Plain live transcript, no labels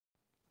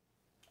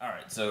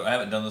Alright, so I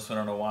haven't done this one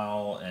in a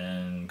while,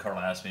 and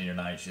Carla asked me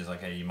tonight, she's like,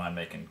 hey, you mind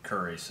making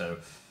curry? So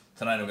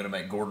tonight I'm going to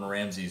make Gordon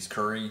Ramsay's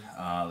curry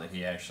that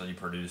he actually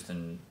produced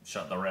and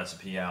shot the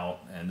recipe out.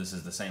 And this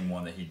is the same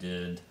one that he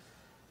did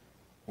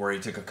where he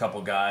took a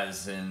couple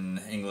guys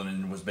in England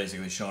and was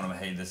basically showing them,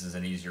 hey, this is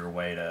an easier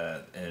way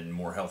to and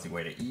more healthy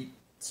way to eat.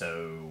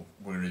 So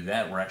we're going to do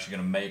that. We're actually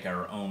going to make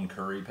our own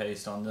curry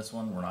paste on this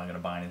one. We're not going to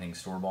buy anything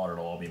store-bought.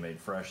 It'll all be made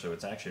fresh, so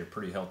it's actually a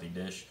pretty healthy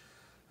dish.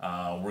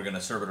 We're going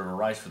to serve it over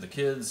rice for the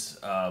kids,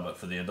 but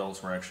for the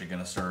adults, we're actually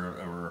going to serve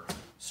it over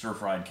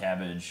stir-fried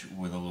cabbage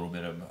with a little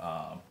bit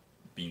of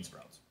bean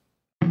sprouts.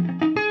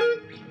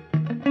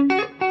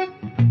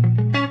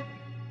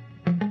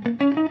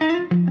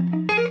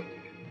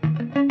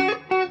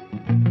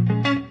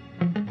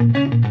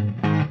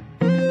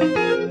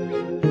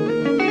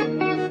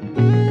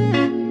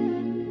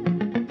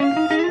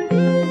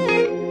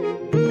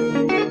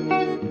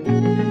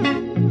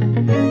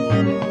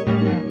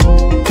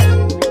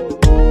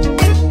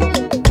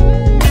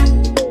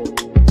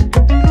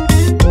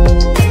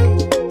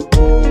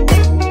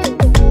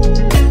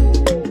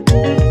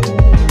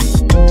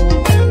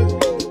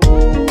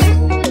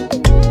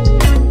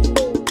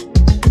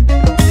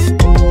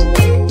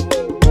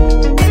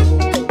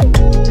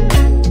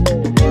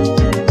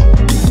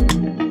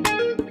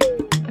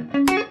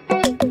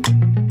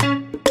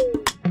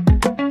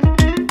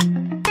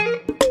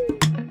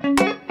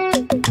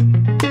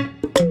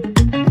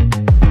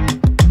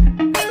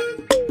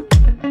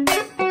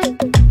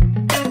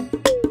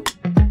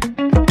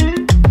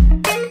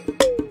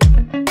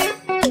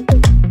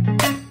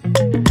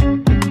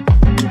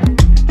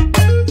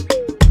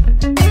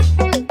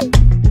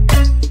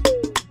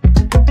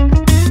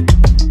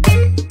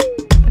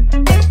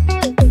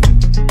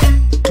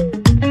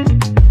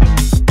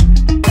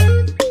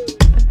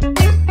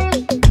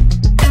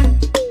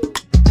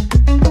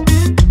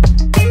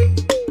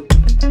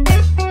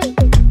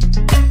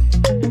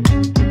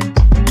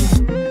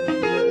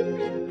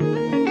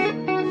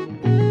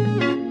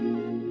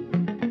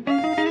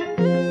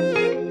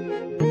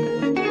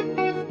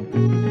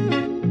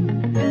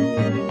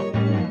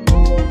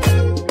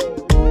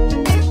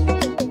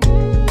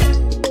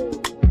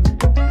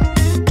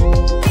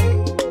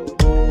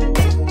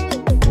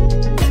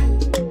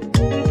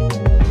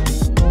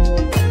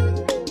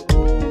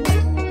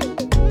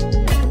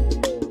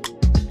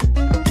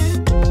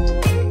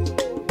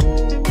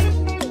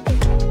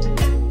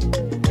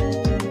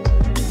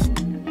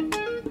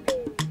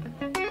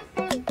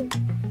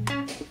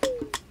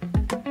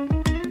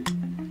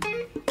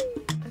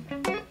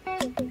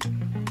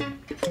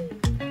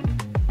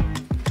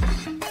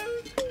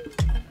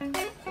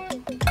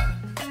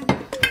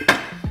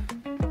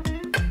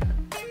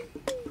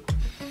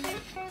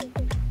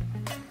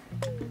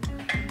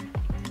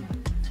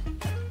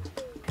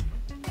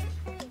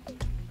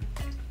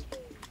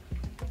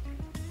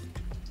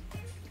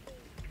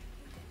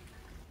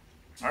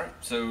 Alright,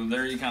 so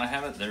there you kind of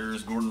have it.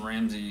 There's Gordon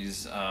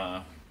Ramsay's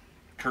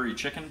curry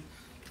chicken.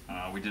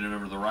 We did it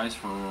over the rice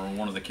for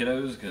one of the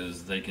kiddos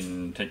because they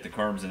can take the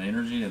carbs and the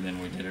energy, and then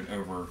we did it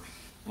over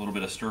a little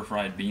bit of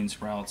stir-fried bean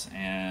sprouts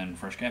and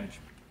fresh cabbage.